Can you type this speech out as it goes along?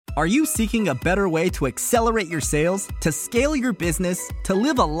Are you seeking a better way to accelerate your sales, to scale your business, to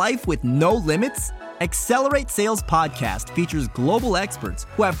live a life with no limits? Accelerate Sales Podcast features global experts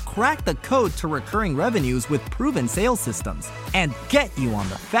who have cracked the code to recurring revenues with proven sales systems and get you on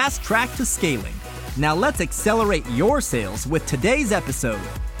the fast track to scaling. Now let's accelerate your sales with today's episode.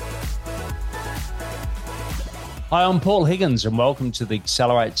 Hi, I'm Paul Higgins and welcome to the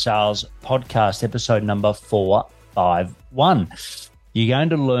Accelerate Sales Podcast, episode number 451. You're going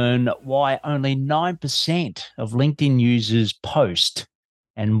to learn why only 9% of LinkedIn users post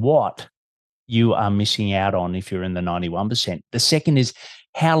and what you are missing out on if you're in the 91%. The second is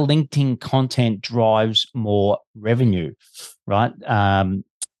how LinkedIn content drives more revenue, right?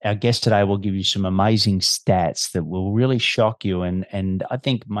 Our guest today will give you some amazing stats that will really shock you and I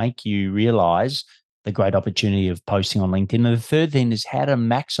think make you realize the great opportunity of posting on LinkedIn. And the third thing is how to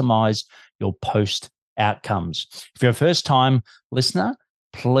maximize your post outcomes. If you're a first-time listener,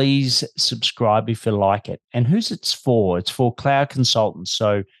 please subscribe if you like it. And who's it's for? It's for cloud consultants.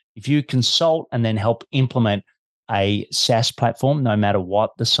 So if you consult and then help implement a SaaS platform, no matter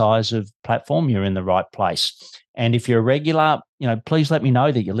what the size of platform, you're in the right place. And if you're a regular, please let me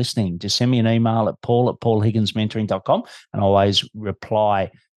know that you're listening. Just send me an email at paul@paulhigginsmentoring.com and I'll always reply.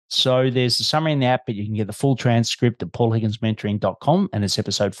 So there's the summary in the app, but you can get the full transcript at paulhigginsmentoring.com, and it's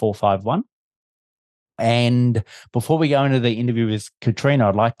episode 451. And before we go into the interview with Katrina,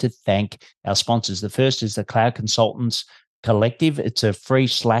 I'd like to thank our sponsors. The first is the Cloud Consultants Collective. It's a free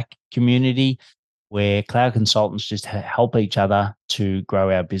Slack community where cloud consultants just help each other to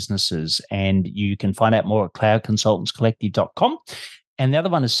grow our businesses. And you can find out more at cloudconsultantscollective.com. And the other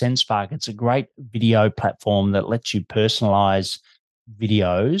one is SendSpark. It's a great video platform that lets you personalize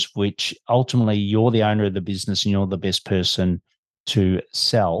videos, which ultimately you're the owner of the business and you're the best person to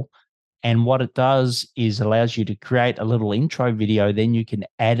sell. And what it does is allows you to create a little intro video, then you can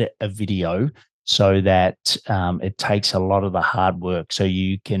add a video so that it takes a lot of the hard work. So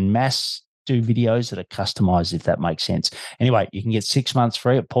you can mass do videos that are customized, if that makes sense. Anyway, you can get 6 months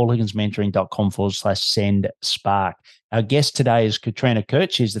free at paulhigginsmentoring.com/SendSpark. Our guest today is Katrina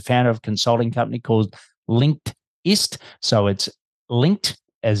Kurt. She's the founder of a consulting company called Linked-ist. So it's Linked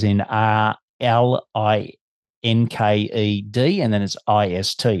as in RLINKED, and then it's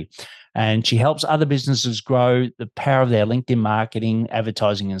IST. And she helps other businesses grow the power of their LinkedIn marketing,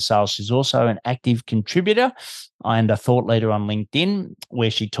 advertising, and sales. She's also an active contributor and a thought leader on LinkedIn,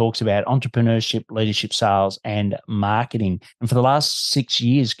 where she talks about entrepreneurship, leadership, sales, and marketing. And for the last 6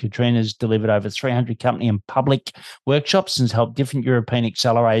 years, Katrina's delivered over 300 company and public workshops and has helped different European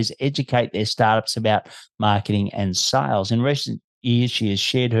accelerators educate their startups about marketing and sales. In recent years, she has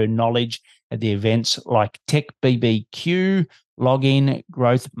shared her knowledge at the events like Tech BBQ, Login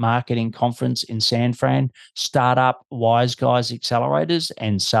Growth Marketing Conference in San Fran, Startup Wise Guys Accelerators,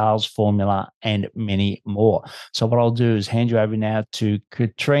 and Sales Formula, and many more. So what I'll do is hand you over now to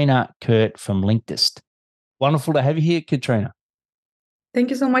Katrina Kurt from Linked-ist. Wonderful to have you here, Katrina.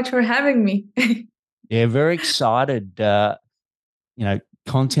 Thank you so much for having me. Yeah, very excited.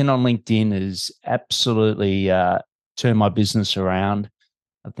 Content on LinkedIn is absolutely turned my business around.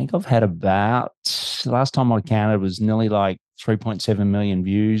 I think I've had about, last time I counted, was nearly like 3.7 million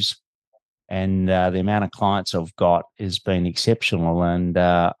views. And the amount of clients I've got has been exceptional. And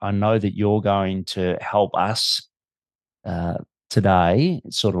I know that you're going to help us today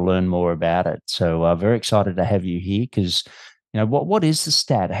sort of learn more about it. So very excited to have you here because, what is the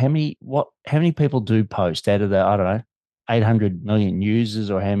stat? How many people do post out of the, 800 million users,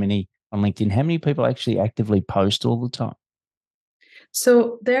 or how many on LinkedIn? How many people actually actively post all the time?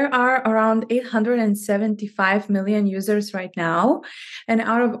 So there are around 875 million users right now. And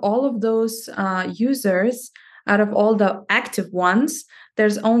out of all of those users, out of all the active ones,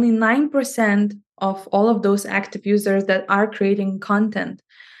 there's only 9% of all of those active users that are creating content.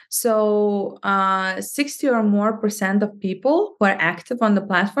 So 60 or more % of people who are active on the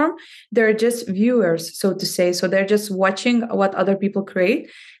platform, they're just viewers, so to say. So they're just watching what other people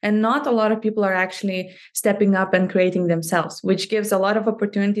create. And not a lot of people are actually stepping up and creating themselves, which gives a lot of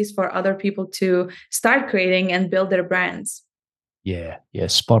opportunities for other people to start creating and build their brands. Yeah,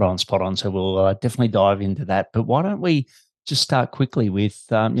 spot on. So we'll definitely dive into that. But why don't we just start quickly with,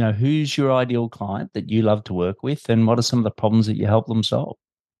 who's your ideal client that you love to work with, and what are some of the problems that you help them solve?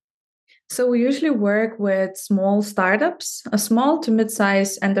 So we usually work with small startups, small to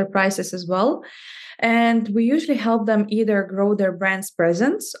mid-sized enterprises as well. And we usually help them either grow their brand's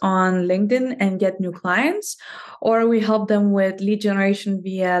presence on LinkedIn and get new clients, or we help them with lead generation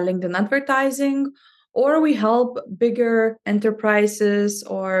via LinkedIn advertising, or we help bigger enterprises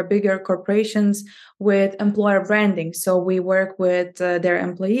or bigger corporations with employer branding. So we work with their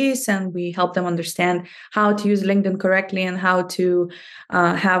employees and we help them understand how to use LinkedIn correctly and how to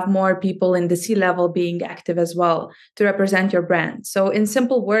have more people in the C-level being active as well to represent your brand. So in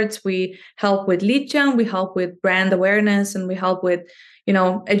simple words, we help with lead gen, we help with brand awareness, and we help with,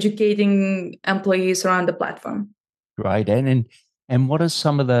 educating employees around the platform. Great. And what are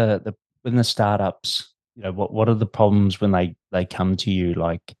some of the when the startups, what are the problems when they come to you?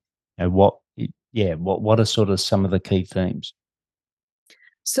 Like, what are sort of some of the key themes?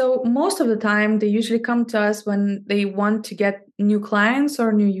 So most of the time, they usually come to us when they want to get new clients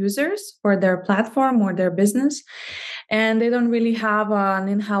or new users for their platform or their business, and they don't really have an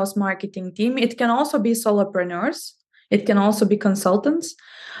in-house marketing team. It can also be solopreneurs. It can also be consultants.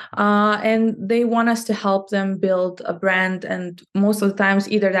 And they want us to help them build a brand. And most of the times,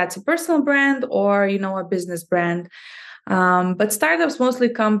 either that's a personal brand or, a business brand. But startups mostly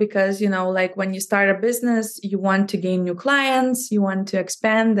come because, like when you start a business, you want to gain new clients, you want to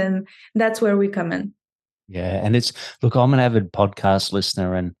expand, and that's where we come in. Yeah. And look, I'm an avid podcast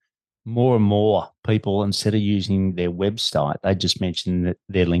listener, and more people, instead of using their website, they just mention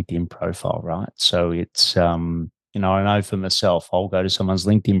their LinkedIn profile, right? So it's, I know for myself, I'll go to someone's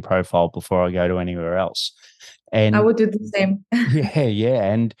LinkedIn profile before I go to anywhere else. And I would do the same. yeah.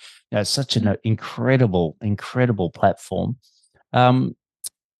 And it's such an incredible platform.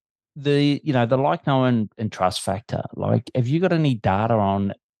 The like, know, and trust factor, like, have you got any data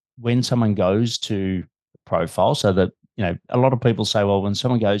on when someone goes to profile? So that, a lot of people say, well, when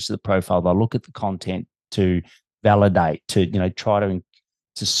someone goes to the profile, they'll look at the content to validate, to, try to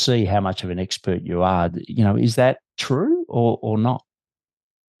see how much of an expert you are. Is that true or not?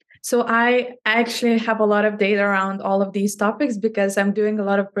 So I actually have a lot of data around all of these topics because I'm doing a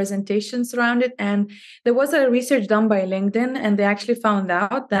lot of presentations around it. And there was a research done by LinkedIn, and they actually found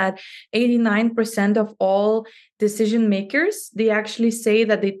out that 89% of all decision makers, they actually say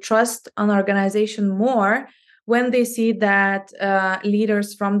that they trust an organization more when they see that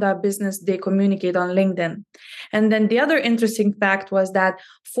leaders from the business, they communicate on LinkedIn. And then the other interesting fact was that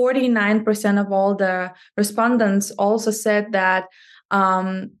 49% of all the respondents also said that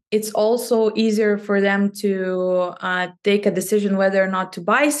it's also easier for them to take a decision whether or not to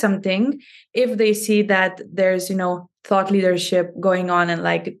buy something if they see that there's, thought leadership going on and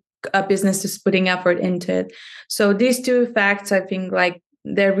like a business is putting effort into it. So these two facts, I think, like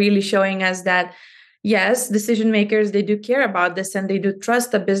they're really showing us that yes, decision makers, they do care about this and they do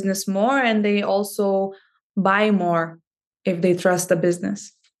trust the business more, and they also buy more if they trust the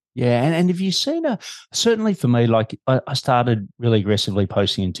business. Yeah, and have you seen certainly for me, like I started really aggressively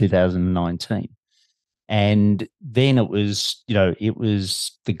posting in 2019. And then it was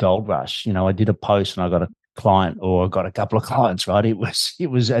the gold rush. I did a post and I got a client, or I got a couple of clients, right? It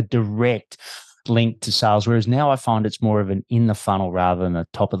was a direct link to sales. Whereas now I find it's more of an in the funnel rather than a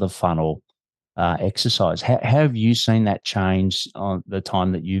top of the funnel exercise. How have you seen that change on the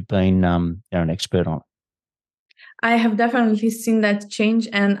time that you've been an expert on it? I have definitely seen that change,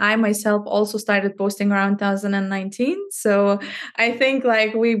 and I myself also started posting around 2019. So I think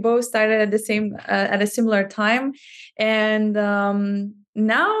like we both started at a similar time, and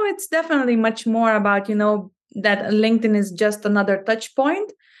now it's definitely much more about that LinkedIn is just another touch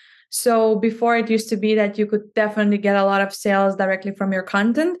point. So before it used to be that you could definitely get a lot of sales directly from your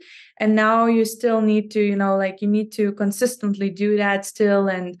content. And now you still need to, you need to consistently do that still,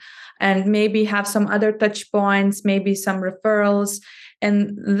 and maybe have some other touch points, maybe some referrals.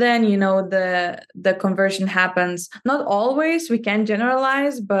 And then, the conversion happens. Not always, we can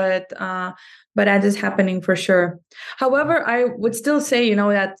generalize, but that is happening for sure. However, I would still say,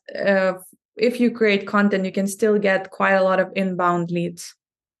 that if you create content, you can still get quite a lot of inbound leads.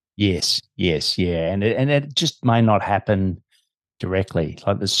 Yes, yeah, and it just may not happen directly.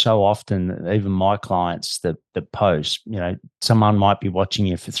 Like there's so often, even my clients that post, someone might be watching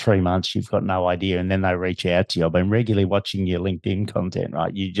you for 3 months, you've got no idea, and then they reach out to you. I've been regularly watching your LinkedIn content,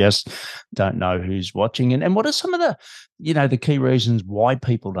 right? You just don't know who's watching. And what are some of the, the key reasons why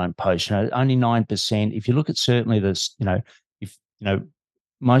people don't post? Only 9%. If you look at certainly this, if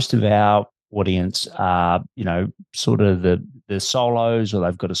most of our audience are, sort of the solos, or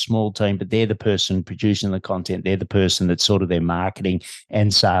they've got a small team, but they're the person producing the content. They're the person that's sort of their marketing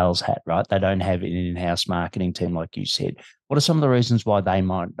and sales hat, right? They don't have an in-house marketing team, like you said. What are some of the reasons why they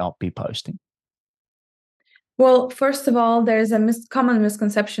might not be posting? Well, first of all, there's a common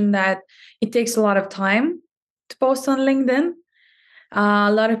misconception that it takes a lot of time to post on LinkedIn. A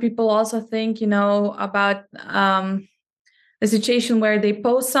lot of people also think, about a situation where they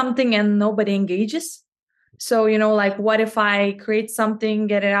post something and nobody engages. So, like, what if I create something,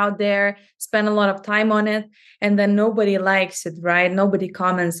 get it out there, spend a lot of time on it, and then nobody likes it, right? Nobody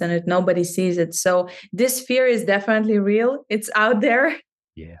comments on it, nobody sees it. So this fear is definitely real. It's out there.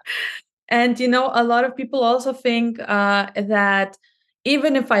 Yeah. And, a lot of people also think that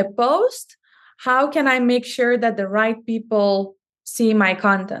even if I post, how can I make sure that the right people see my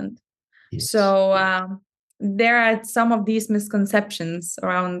content? Yes. So there are some of these misconceptions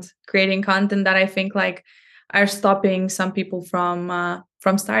around creating content that I think like are stopping some people from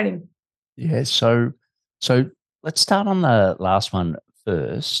starting. Yeah. So let's start on the last one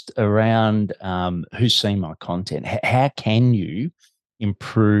first around who's seeing my content. How can you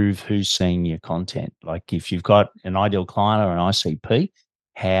improve who's seeing your content? Like if you've got an ideal client or an ICP,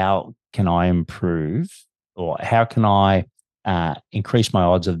 how can I improve or how can I increase my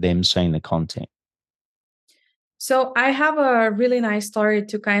odds of them seeing the content? So I have a really nice story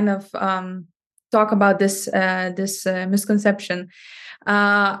to kind of talk about this misconception.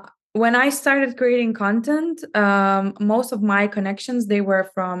 When I started creating content, most of my connections, they were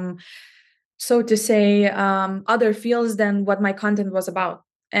from, so to say, other fields than what my content was about.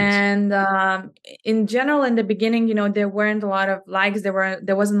 And in general, in the beginning, there weren't a lot of likes.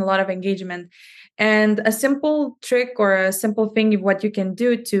 There wasn't a lot of engagement. And a simple trick or a simple thing, what you can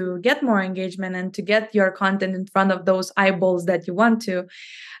do to get more engagement and to get your content in front of those eyeballs that you want to,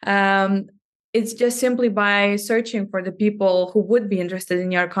 it's just simply by searching for the people who would be interested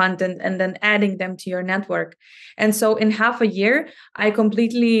in your content and then adding them to your network. And so in half a year, I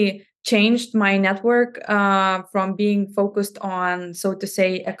completely changed my network from being focused on, so to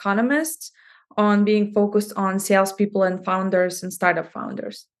say, economists, on being focused on salespeople and founders and startup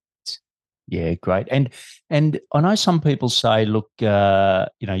founders. Yeah, great. And I know some people say, look,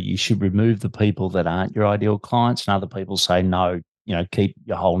 you should remove the people that aren't your ideal clients, and other people say no, keep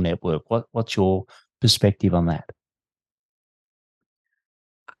your whole network. What's your perspective on that?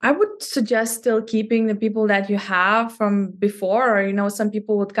 I would suggest still keeping the people that you have from before, or, some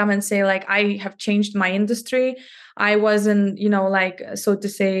people would come and say, like, I have changed my industry. I wasn't, like, so to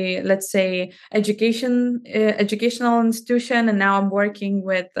say, let's say educational institution. And now I'm working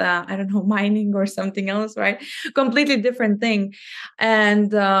with, I don't know, mining or something else, right? Completely different thing.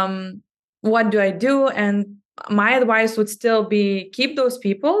 And what do I do? And my advice would still be keep those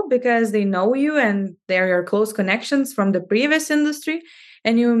people because they know you and they're your close connections from the previous industry.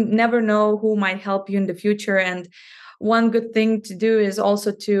 And you never know who might help you in the future. And one good thing to do is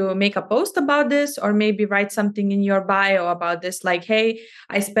also to make a post about this, or maybe write something in your bio about this, like, hey,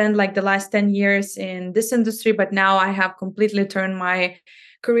 I spent like the last 10 years in this industry, but now I have completely turned my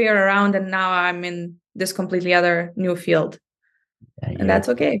career around and now I'm in this completely other new field. And that's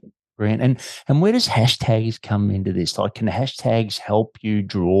okay. Brilliant. And where does hashtags come into this? Like, can hashtags help you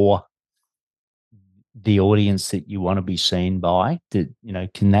draw the audience that you want to be seen by?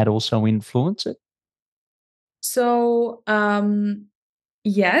 Can that also influence it? So,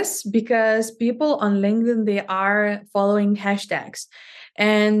 yes, because people on LinkedIn, they are following hashtags.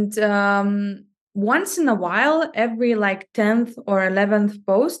 And once in a while, every like 10th or 11th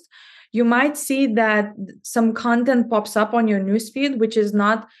post, you might see that some content pops up on your newsfeed, which is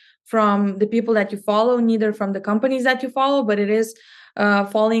not from the people that you follow, neither from the companies that you follow, but it is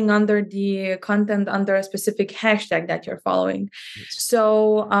falling under the content under a specific hashtag that you're following. Yes.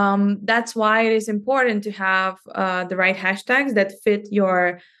 So that's why it is important to have the right hashtags that fit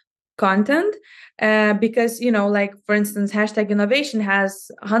your content, because, like, for instance, hashtag innovation has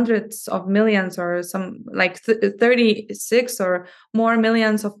hundreds of millions or some like 36 or more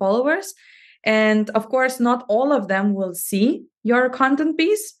millions of followers. And of course, not all of them will see your content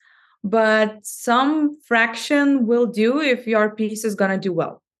piece, but some fraction will do if your piece is going to do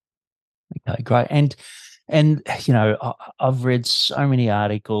well. Okay, great. And I've read so many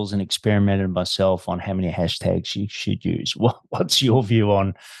articles and experimented myself on how many hashtags you should use. What's your view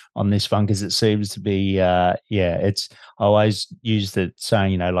on this one? Because it seems to be, it's I always use the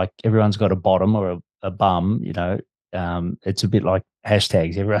saying, like everyone's got a bottom or a bum. It's a bit like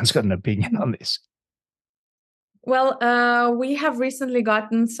hashtags. Everyone's got an opinion on this. Well, we have recently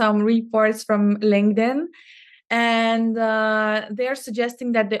gotten some reports from LinkedIn, and they're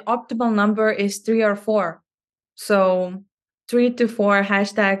suggesting that the optimal number is 3 or 4. So 3 to 4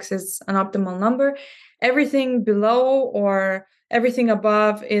 hashtags is an optimal number. Everything below or everything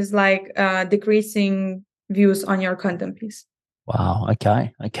above is like decreasing views on your content piece. Wow.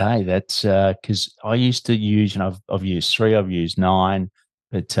 Okay. That's because I used to use, and I've used 3, I've used 9.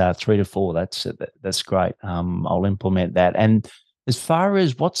 But 3 to 4, that's great. I'll implement that. And as far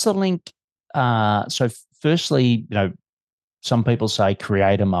as what's the link? So firstly, some people say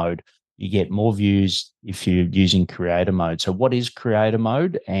creator mode. You get more views if you're using creator mode. So what is creator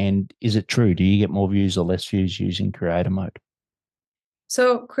mode, and is it true? Do you get more views or less views using creator mode?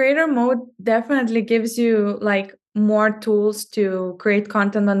 So creator mode definitely gives you like more tools to create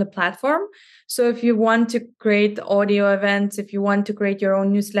content on the platform. So if you want to create audio events, if you want to create your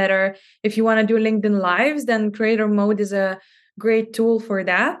own newsletter, if you want to do LinkedIn Lives, then creator mode is a great tool for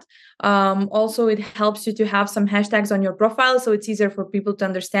that. Also, it helps you to have some hashtags on your profile, so it's easier for people to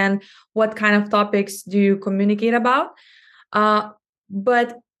understand what kind of topics do you communicate about.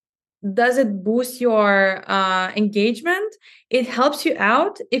 But does it boost your engagement? It helps you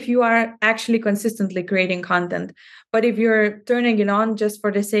out if you are actually consistently creating content. But if you're turning it on just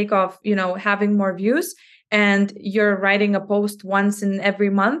for the sake of, having more views, and you're writing a post once in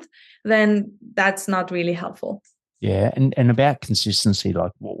every month, then that's not really helpful. Yeah. And about consistency,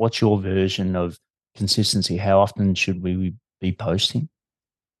 like what's your version of consistency? How often should we be posting?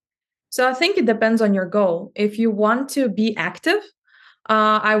 So I think it depends on your goal. If you want to be active,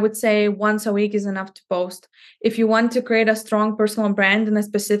 I would say once a week is enough to post. If you want to create a strong personal brand in a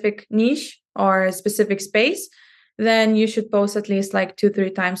specific niche or a specific space, then you should post at least like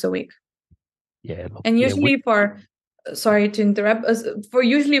 2-3 times a week. Yeah. And usually sorry to interrupt, for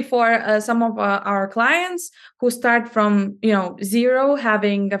some of our clients who start from, zero,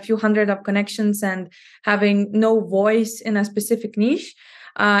 having a few hundred of connections and having no voice in a specific niche,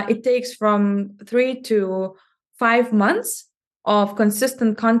 it takes from 3 to 5 months of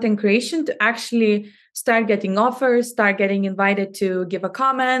consistent content creation to actually start getting offers, start getting invited to give a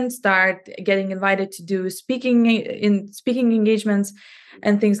comment, start getting invited to do speaking engagements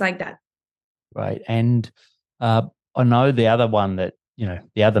and things like that. Right. And I know the other one that,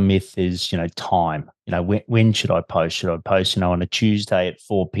 the other myth is, time. When should I post? Should I post, on a Tuesday at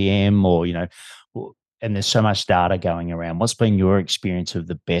 4 p.m. or, and there's so much data going around. What's been your experience of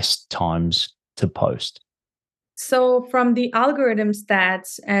the best times to post? So from the algorithm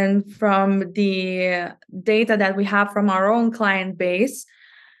stats and from the data that we have from our own client base,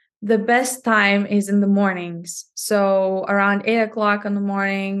 the best time is in the mornings. So around 8 o'clock in the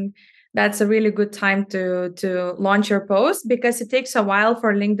morning, that's a really good time to launch your post, because it takes a while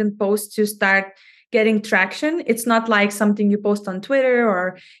for LinkedIn posts to start getting traction. It's not like something you post on Twitter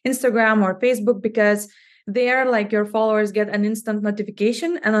or Instagram or Facebook, because there, like, your followers get an instant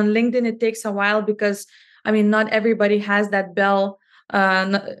notification. And on LinkedIn, it takes a while because, not everybody has that bell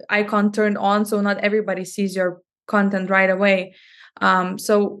icon turned on. So not everybody sees your content right away.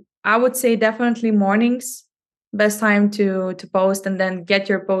 So I would say definitely mornings, best time to post, and then get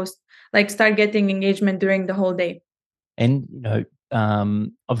your post, like, start getting engagement during the whole day. And,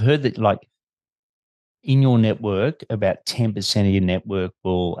 I've heard that, like, in your network, about 10% of your network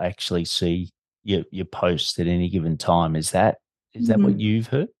will actually see your posts at any given time. Is that what you've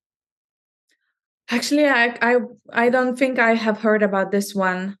heard? Actually, I don't think I have heard about this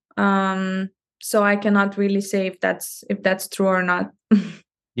one. So I cannot really say if that's true or not.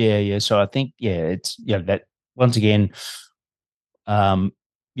 Yeah. So I think, it's, that once again,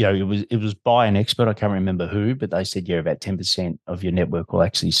 it was by an expert. I can't remember who, but they said, about 10% of your network will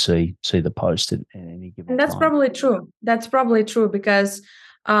actually see the post at any given And that's time. probably true. That's probably true, because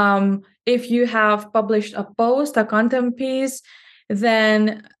if you have published a post, a content piece,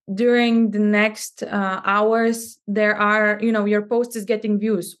 then during the next hours, there are, your post is getting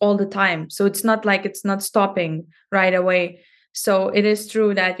views all the time. So it's not like it's not stopping right away. So it is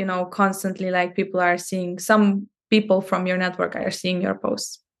true that, constantly, like, some people from your network are seeing your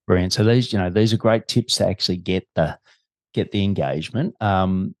posts. Brilliant. So these are great tips to actually get the engagement.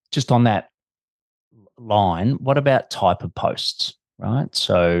 Just on that line, what about type of posts, right?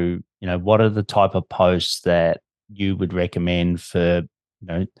 So, what are the type of posts that you would recommend for,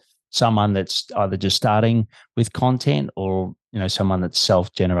 someone that's either just starting with content or, someone that's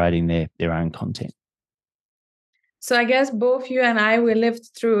self-generating their own content? So I guess both you and I, we lived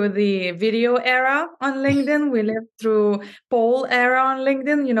through the video era on LinkedIn. We lived through poll era on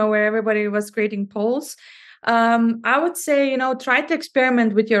LinkedIn, where everybody was creating polls. I would say, try to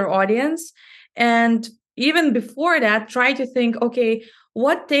experiment with your audience. And even before that, try to think, okay,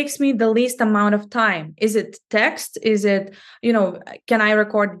 what takes me the least amount of time? Is it text? Is it, can I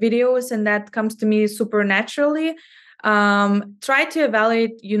record videos and that comes to me super naturally? Try to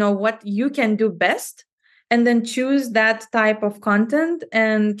evaluate, what you can do best, and then choose that type of content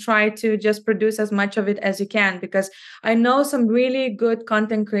and try to just produce as much of it as you can. Because I know some really good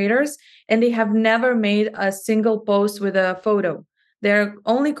content creators and they have never made a single post with a photo. They're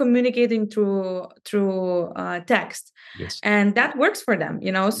only communicating through text. Yes. And that works for them,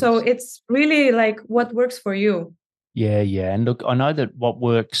 So it's really like what works for you. Yeah, yeah. And look, I know that what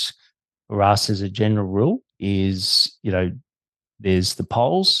works for us as a general rule is, there's the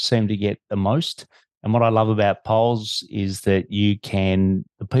polls seem to get the most. And what I love about polls is that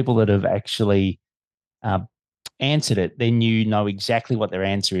the people that have actually uh, answered it, then you know exactly what their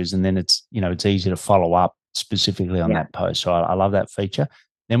answer is. And then it's easy to follow up specifically on Yeah. that post. So I love that feature.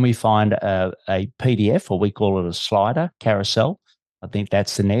 Then we find a PDF, or we call it a slider carousel. I think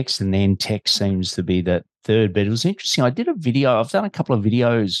that's the next. And then text seems to be the third. But it was interesting. I've done a couple of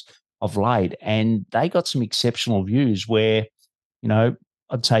videos of late, and they got some exceptional views where,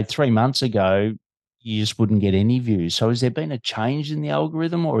 I'd say 3 months ago, you just wouldn't get any views. So has there been a change in the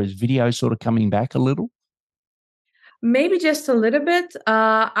algorithm, or is video sort of coming back a little? Maybe just a little bit.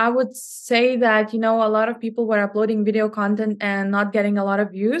 I would say that, a lot of people were uploading video content and not getting a lot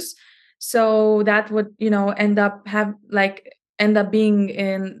of views. So that would, end up being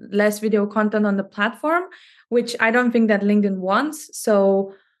in less video content on the platform, which I don't think that LinkedIn wants.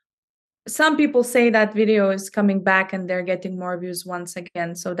 So some people say that video is coming back and they're getting more views once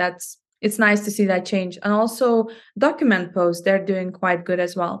again. So it's nice to see that change. And also document posts, they're doing quite good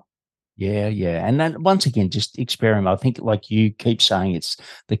as well. Yeah, yeah. And then once again, just experiment. I think, like you keep saying, it's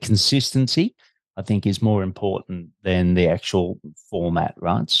the consistency, I think, is more important than the actual format,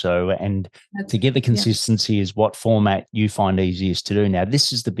 right? So, and That's to get the yeah. consistency is what format you find easiest to do. Now,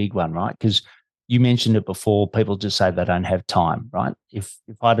 this is the big one, right? Because you mentioned it before, people just say they don't have time, right? If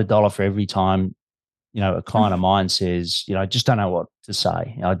I had $1 for every time, a client of mine says, I just don't know what to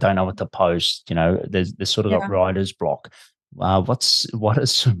say. I don't know what to post. There's sort of got Yeah. writer's block. What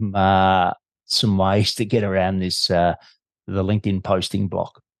are some ways to get around this the LinkedIn posting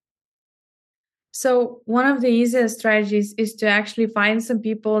block? So one of the easiest strategies is to actually find some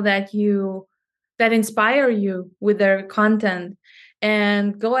people that inspire you with their content,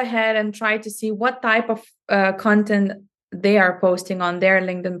 and go ahead and try to see what type of content they are posting on their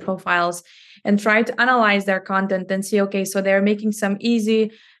LinkedIn profiles, and try to analyze their content and see, okay, so they're making some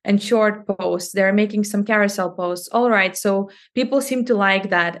easy and short posts, they're making some carousel posts. All right, so people seem to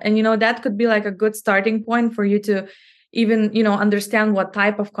like that. And that could be like a good starting point for you to even understand what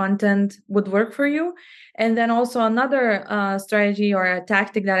type of content would work for you. And then also another strategy or a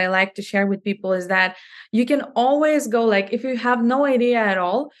tactic that I like to share with people is that you can always go, like, if you have no idea at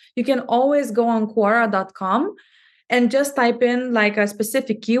all, you can always go on Quora.com and just type in like a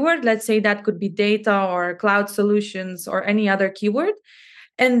specific keyword. Let's say that could be data or cloud solutions or any other keyword.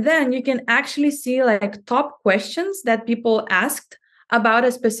 And then you can actually see like top questions that people asked about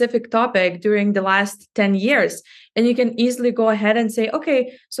a specific topic during the last 10 years. And you can easily go ahead and say,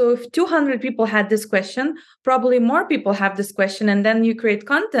 okay, so if 200 people had this question, probably more people have this question. And then you create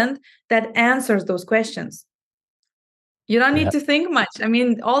content that answers those questions. You don't need Yeah. to think much. I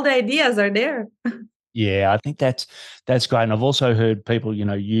mean, all the ideas are there. Yeah, I think that's great. And I've also heard people,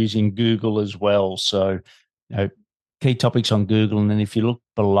 using Google as well. So, key topics on Google. And then if you look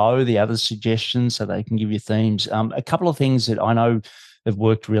below the other suggestions, so they can give you themes. A couple of things that I know have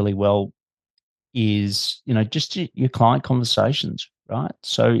worked really well is, just your client conversations, right?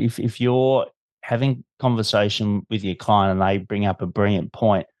 So if you're having conversation with your client and they bring up a brilliant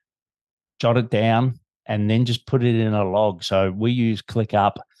point, jot it down and then just put it in a log. So we use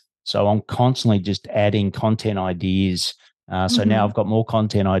ClickUp. So I'm constantly just adding content ideas. So now I've got more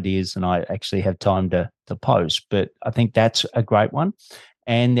content ideas than I actually have time to post. But I think that's a great one.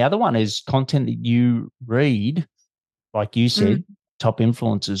 And the other one is content that you read, like you said, top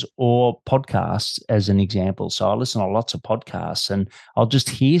influencers or podcasts as an example. So I listen to lots of podcasts and I'll just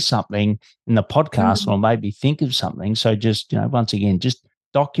hear something in the podcast or maybe think of something. So just, once again, just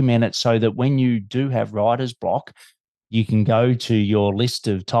document it so that when you do have writer's block, you can go to your list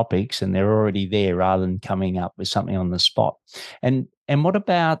of topics and they're already there rather than coming up with something on the spot. And what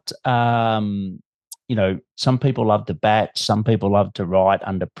about, some people love to batch, some people love to write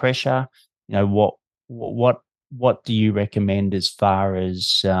under pressure. What do you recommend as far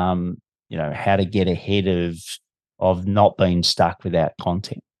as, how to get ahead of not being stuck without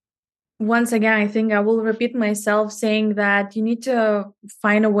content? Once again, I think I will repeat myself saying that you need to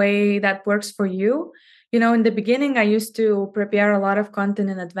find a way that works for you. In the beginning, I used to prepare a lot of content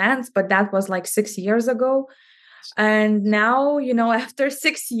in advance, but that was like 6 years ago. And now, after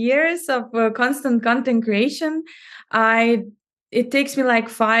 6 years of constant content creation, it takes me like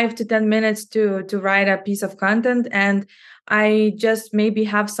 5 to 10 minutes to write a piece of content. And I just maybe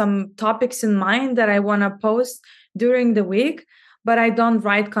have some topics in mind that I want to post during the week, but I don't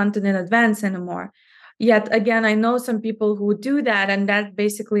write content in advance anymore. Yet again, I know some people who do that, and that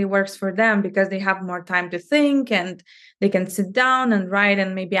basically works for them because they have more time to think and they can sit down and write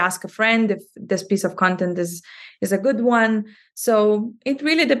and maybe ask a friend if this piece of content is a good one. So it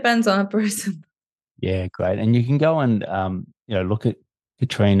really depends on a person. Yeah, great. And you can go and look at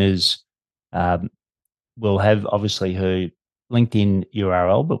Katrina's. We'll have obviously her LinkedIn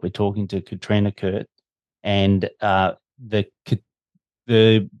URL, but we're talking to Katrina Kurt, and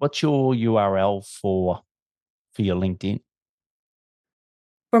the what's your URL for your LinkedIn?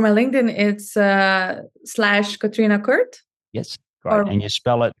 For my LinkedIn, it's / Katrina Kurt. Yes, great. And you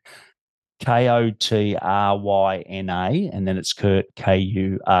spell it Kotryna, and then it's Kurt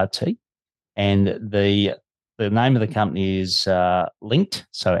Kurt. And the name of the company is Linked,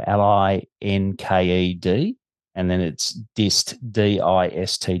 so Linked, and then it's dist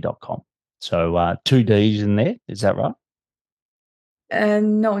dist.com. So 2 D's in there. Is that right?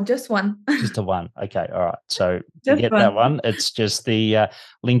 No, just one. Just a one. Okay, all right. So Just forget that one. It's just the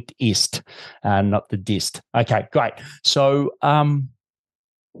linked ist, not the dist. Okay, great. So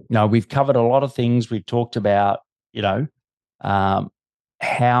we've covered a lot of things. We've talked about,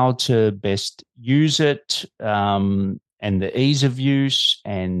 how to best use it, and the ease of use,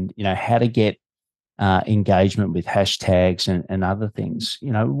 and how to get engagement with hashtags and other things.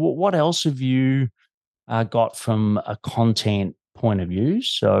 What else have you got from a content point of view?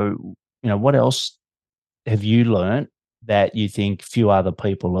 So, what else have you learned that you think few other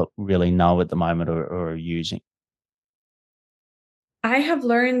people really know at the moment or are using? I have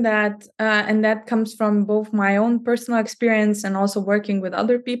learned that, and that comes from both my own personal experience and also working with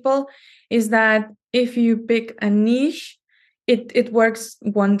other people, is that if you pick a niche, it works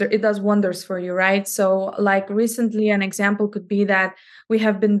it does wonders for you, right? So like recently, an example could be that we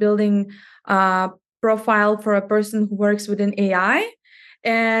have been building a profile for a person who works within AI,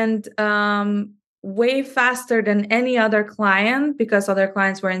 and way faster than any other client, because other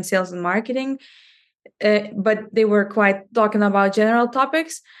clients were in sales and marketing, but they were quite talking about general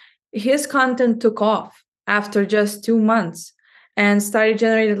topics. His content took off after just 2 months and started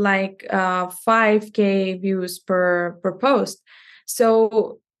generated like 5K views per post.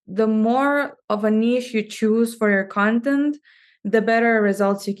 So the more of a niche you choose for your content, the better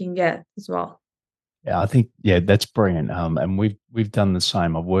results you can get as well. Yeah, I think that's brilliant. And we've done the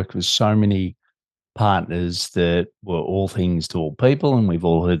same. I've worked with so many partners that were all things to all people, and we've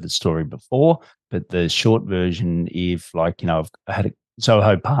all heard the story before. But the short version, if I've had a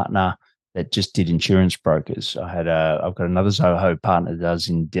Zoho partner that just did insurance brokers. I've got another Zoho partner that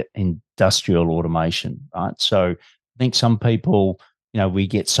does industrial automation, right? So I think some people, we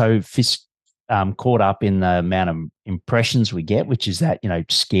get so caught up in the amount of impressions we get, which is that,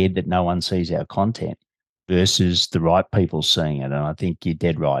 scared that no one sees our content, versus the right people seeing it. And I think you're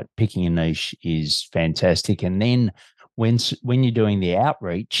dead right. Picking a niche is fantastic. And then when you're doing the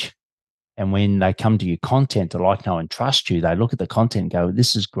outreach and when they come to your content to like, know, and trust you, they look at the content and go,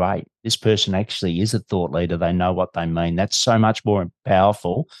 this is great. This person actually is a thought leader. They know what they mean. That's so much more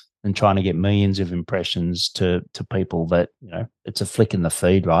powerful than trying to get millions of impressions to people that, it's a flick in the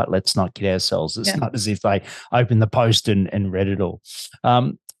feed, right? Let's not kid ourselves. It's not as if they opened the post and read it all.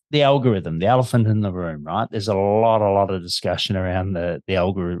 The algorithm, the elephant in the room, right? There's a lot of discussion around the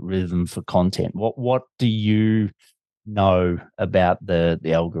algorithm for content. What do you know about the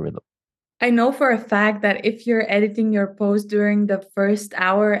algorithm? I know for a fact that if you're editing your post during the first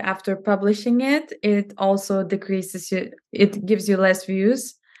hour after publishing it, it also decreases it gives you less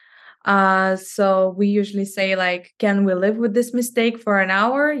views. So we usually say, like, can we live with this mistake for an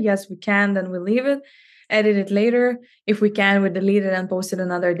hour? Yes, we can. Then we leave it, edit it later. If we can, we delete it and post it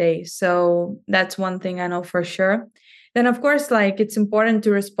another day. So that's one thing I know for sure. Then, of course, like, it's important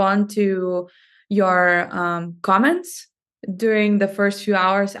to respond to your comments during the first few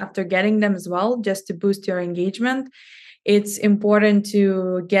hours after getting them as well, just to boost your engagement. It's important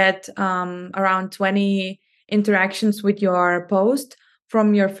to get around 20 interactions with your post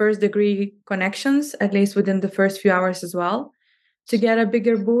from your first degree connections, at least within the first few hours as well, to get a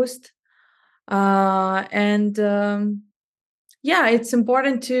bigger boost. It's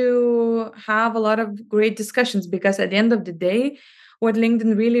important to have a lot of great discussions, because at the end of the day, what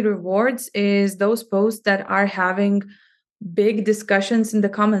LinkedIn really rewards is those posts that are having big discussions in the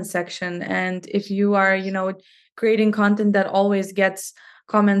comment section. And if you are, creating content that always gets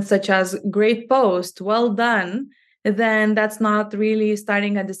comments such as "great post, well done," then that's not really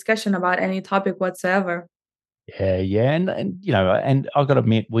starting a discussion about any topic whatsoever. Yeah. And I've got to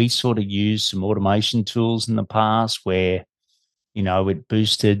admit, we sort of used some automation tools in the past where, it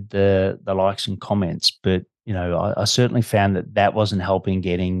boosted the likes and comments. But, I certainly found that wasn't helping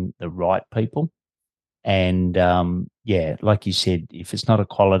getting the right people. And yeah, like you said, if it's not a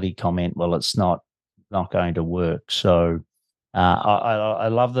quality comment, well, it's not going to work. So I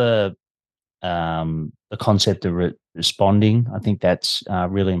love the concept of responding. I think that's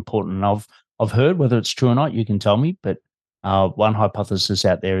really important. And I've heard, whether it's true or not, you can tell me, but one hypothesis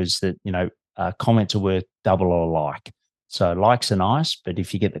out there is that comments are worth double a like. So likes are nice, but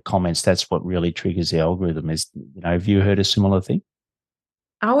if you get the comments, that's what really triggers the algorithm. Have you heard a similar thing?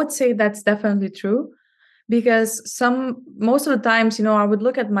 I would say that's definitely true because most of the times, I would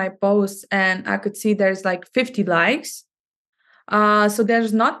look at my posts and I could see there's like 50 likes. So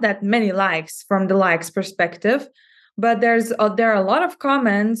there's not that many likes from the likes perspective, but there are a lot of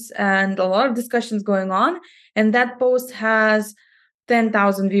comments and a lot of discussions going on, and that post has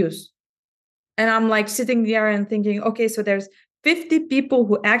 10,000 views. And I'm like sitting there and thinking, okay, so there's 50 people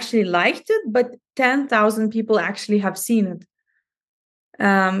who actually liked it, but 10,000 people actually have seen it.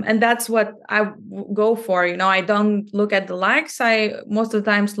 And that's what I go for. I don't look at the likes. I most of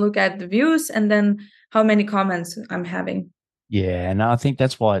the times look at the views and then how many comments I'm having. Yeah, and I think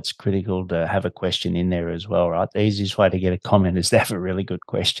that's why it's critical to have a question in there as well, right? The easiest way to get a comment is to have a really good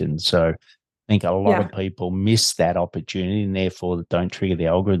question. So I think a lot of people miss that opportunity and therefore don't trigger the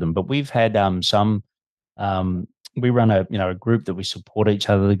algorithm. But we've had we run a group that we support each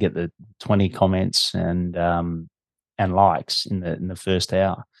other to get the 20 comments and likes in the first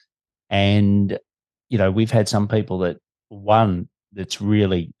hour. And we've had some people that one that's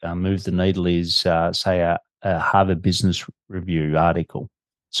really moved the needle is say a Harvard Business Review article.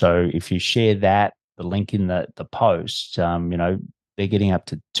 So if you share that, the link in the post, they're getting up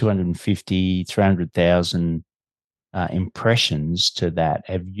to 250, 300,000 impressions to that.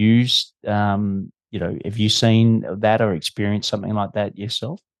 Have you seen that or experienced something like that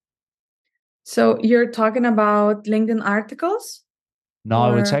yourself? So you're talking about LinkedIn articles?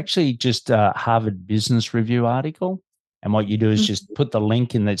 No, it's actually just a Harvard Business Review article. And what you do is just put the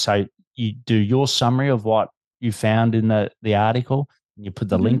link in that. So you do your summary of what you found in the article, and you put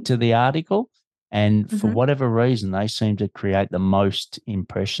the link to the article. And for whatever reason, they seem to create the most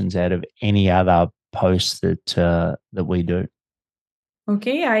impressions out of any other post that we do.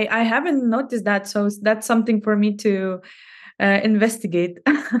 Okay, I haven't noticed that. So that's something for me to investigate.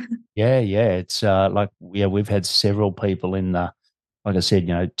 Yeah. It's we've had several people in the, like I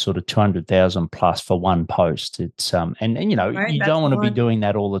said, sort of 200,000 plus for one post. It's Right, you don't want to be doing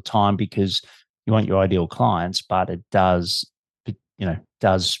that all the time because you want your ideal clients, but it does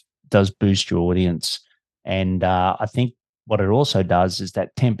boost your audience. And I think what it also does is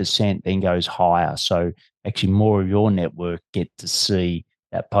that 10% then goes higher. So actually more of your network get to see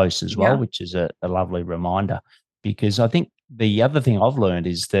that post as well, which is a lovely reminder. Because I think the other thing I've learned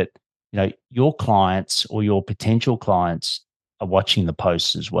is that, your clients or your potential clients are watching the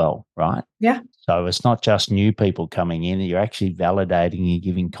posts as well, right? Yeah. So it's not just new people coming in. You're actually validating and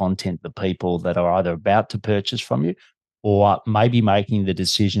giving content to people that are either about to purchase from you or maybe making the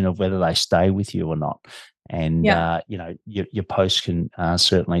decision of whether they stay with you or not. And, your posts can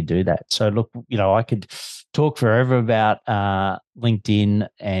certainly do that. So look, I could talk forever about LinkedIn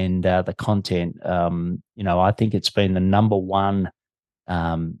and the content. I think it's been the number one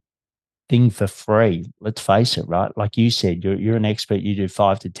thing for free. Let's face it, right? Like you said, you're an expert. You do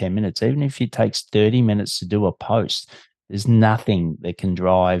 5 to 10 minutes. Even if it takes 30 minutes to do a post, there's nothing that can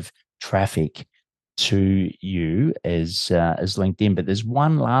drive traffic to you as LinkedIn. But there's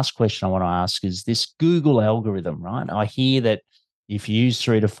one last question I want to ask: is this Google algorithm, right? I hear that if you use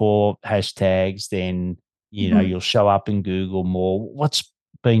 3 to 4 hashtags, then you'll show up in Google more. What's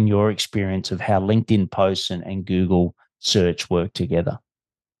been your experience of how LinkedIn posts and Google search work together?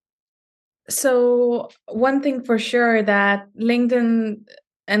 So one thing for sure that LinkedIn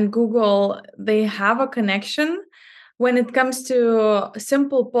and Google, they have a connection. When it comes to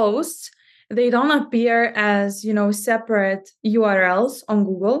simple posts, they don't appear as, separate URLs on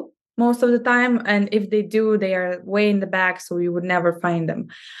Google most of the time. And if they do, they are way in the back, so you would never find them.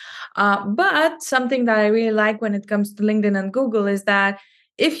 But something that I really like when it comes to LinkedIn and Google is that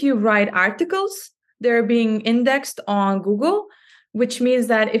if you write articles, they're being indexed on Google, which means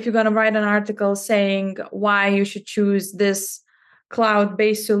that if you're going to write an article saying why you should choose this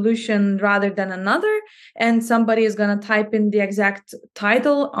cloud-based solution rather than another, and somebody is going to type in the exact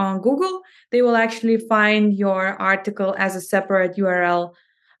title on Google, they will actually find your article as a separate URL,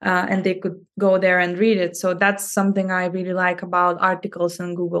 and they could go there and read it. So that's something I really like about articles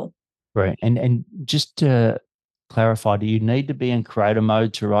in Google. Right. And just to clarify, do you need to be in creator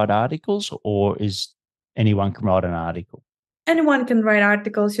mode to write articles, or is anyone can write an article? Anyone can write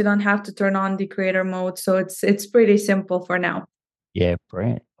articles. You don't have to turn on the creator mode. So it's pretty simple for now. Yeah,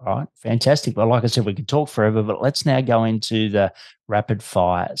 brilliant. All right, fantastic. Well, like I said, we could talk forever, but let's now go into the rapid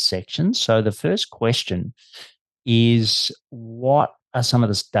fire section. So the first question is, what are some of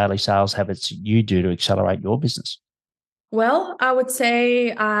the daily sales habits you do to accelerate your business? Well, I would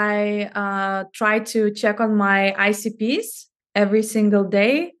say I try to check on my ICPs every single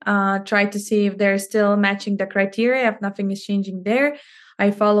day, try to see if they're still matching the criteria, if nothing is changing there.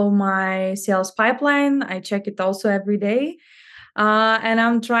 I follow my sales pipeline. I check it also every day. And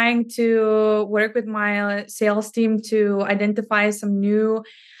I'm trying to work with my sales team to identify some new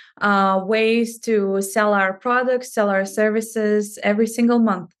ways to sell our products, sell our services every single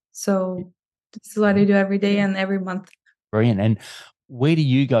month. So this is what I do every day and every month. Brilliant. And where do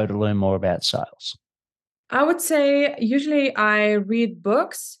you go to learn more about sales? I would say usually I read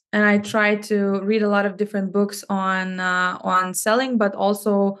books, and I try to read a lot of different books on selling, but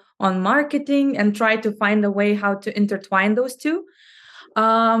also on marketing, and try to find a way how to intertwine those two.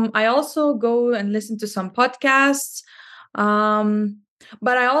 I also go and listen to some podcasts,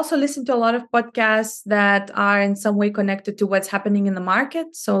 but I also listen to a lot of podcasts that are in some way connected to what's happening in the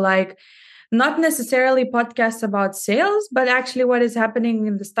market. So, like, not necessarily podcasts about sales, but actually what is happening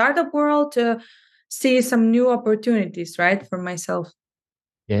in the startup world to see some new opportunities, right, for myself.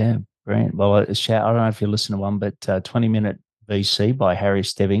 Yeah, brilliant. Well, I don't know if you listen to one, but 20-Minute VC by Harry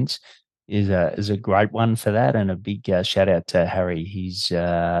Stebbings is a great one for that, and a big shout out to Harry. He's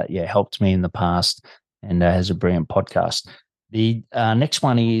helped me in the past and has a brilliant podcast. The next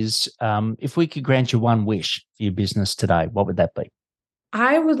one is, if we could grant you one wish for your business today, what would that be?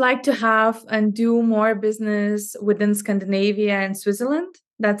 I would like to have and do more business within Scandinavia and Switzerland.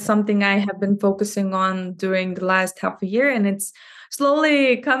 That's something I have been focusing on during the last half a year, and it's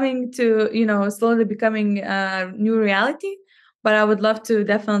slowly slowly becoming a new reality. But I would love to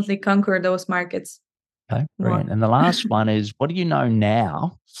definitely conquer those markets. Okay, more. brilliant. And the last one is, what do you know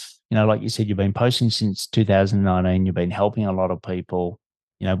now? Like you said, you've been posting since 2019. You've been helping a lot of people.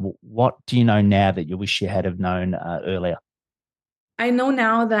 What do you know now that you wish you had have known earlier? I know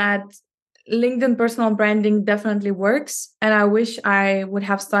now that LinkedIn personal branding definitely works, and I wish I would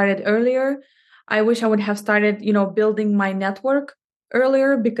have started earlier. I wish I would have started, building my network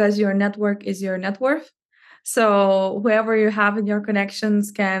earlier, because your network is your net worth. So whoever you have in your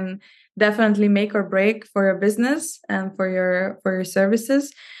connections can definitely make or break for your business and for your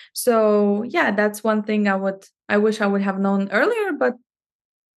services. So yeah, that's one thing I wish I would have known earlier, but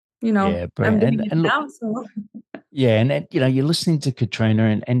Yeah, I'm brilliant. doing it And look, now. So yeah, and you're listening to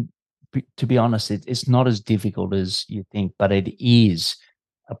Katrina, and to be honest, it's not as difficult as you think, but it is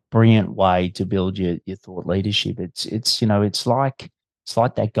a brilliant way to build your thought leadership. It's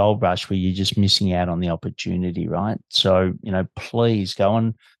like that gold rush where you're just missing out on the opportunity, right? So please go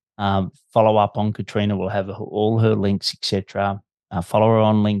and follow up on Katrina. We'll have all her links, etc. Follow her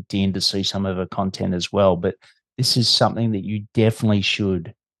on LinkedIn to see some of her content as well. But this is something that you definitely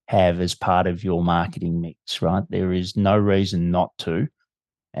should have as part of your marketing mix, right? There is no reason not to.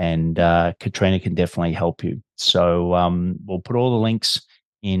 And Katrina can definitely help you. So we'll put all the links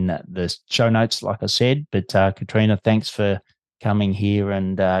in the show notes, like I said. But Katrina, thanks for coming here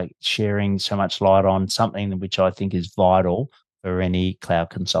and sharing so much light on something which I think is vital for any cloud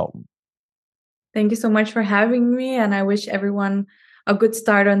consultant. thank you so much for having me, and I wish everyone a good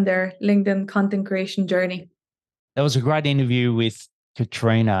start on their LinkedIn content creation journey. That was a great interview with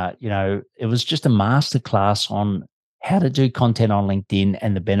Katrina. It was just a masterclass on how to do content on LinkedIn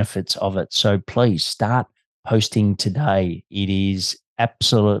and the benefits of it. So please start posting today. It is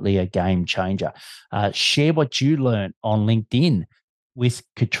absolutely a game changer. Share what you learned on LinkedIn with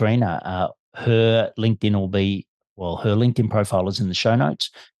Katrina. Her LinkedIn profile is in the show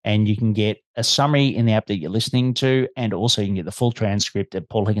notes, and you can get a summary in the app that you're listening to, and also you can get the full transcript at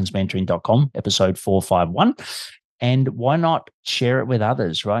paulhigginsmentoring.com, episode 451. And why not share it with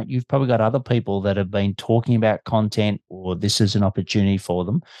others, right? You've probably got other people that have been talking about content, or this is an opportunity for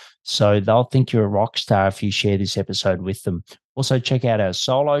them. So they'll think you're a rock star if you share this episode with them. Also, check out our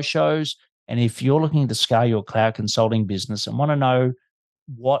solo shows. And if you're looking to scale your cloud consulting business and want to know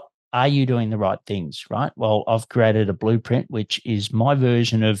what are you doing the right things, right? Well, I've created a blueprint, which is my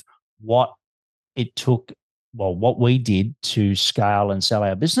version of what it took, what we did to scale and sell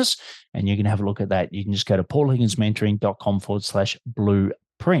our business. And you can have a look at that. You can just go to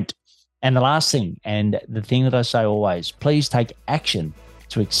paulhigginsmentoring.com/blueprint. And the last thing, and the thing that I say always, please take action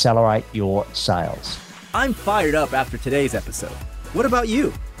to accelerate your sales. I'm fired up after today's episode. What about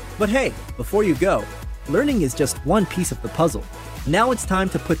you? But hey, before you go, learning is just one piece of the puzzle. Now it's time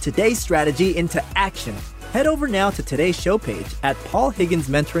to put today's strategy into action. Head over now to today's show page at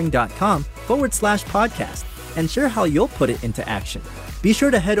paulhigginsmentoring.com/podcast. and share how you'll put it into action. Be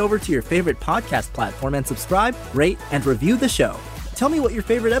sure to head over to your favorite podcast platform and subscribe, rate, and review the show. Tell me what your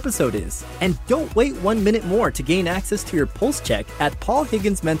favorite episode is. And don't wait 1 minute more to gain access to your pulse check at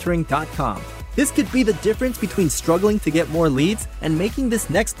paulhigginsmentoring.com. This could be the difference between struggling to get more leads and making this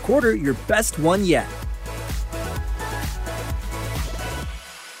next quarter your best one yet.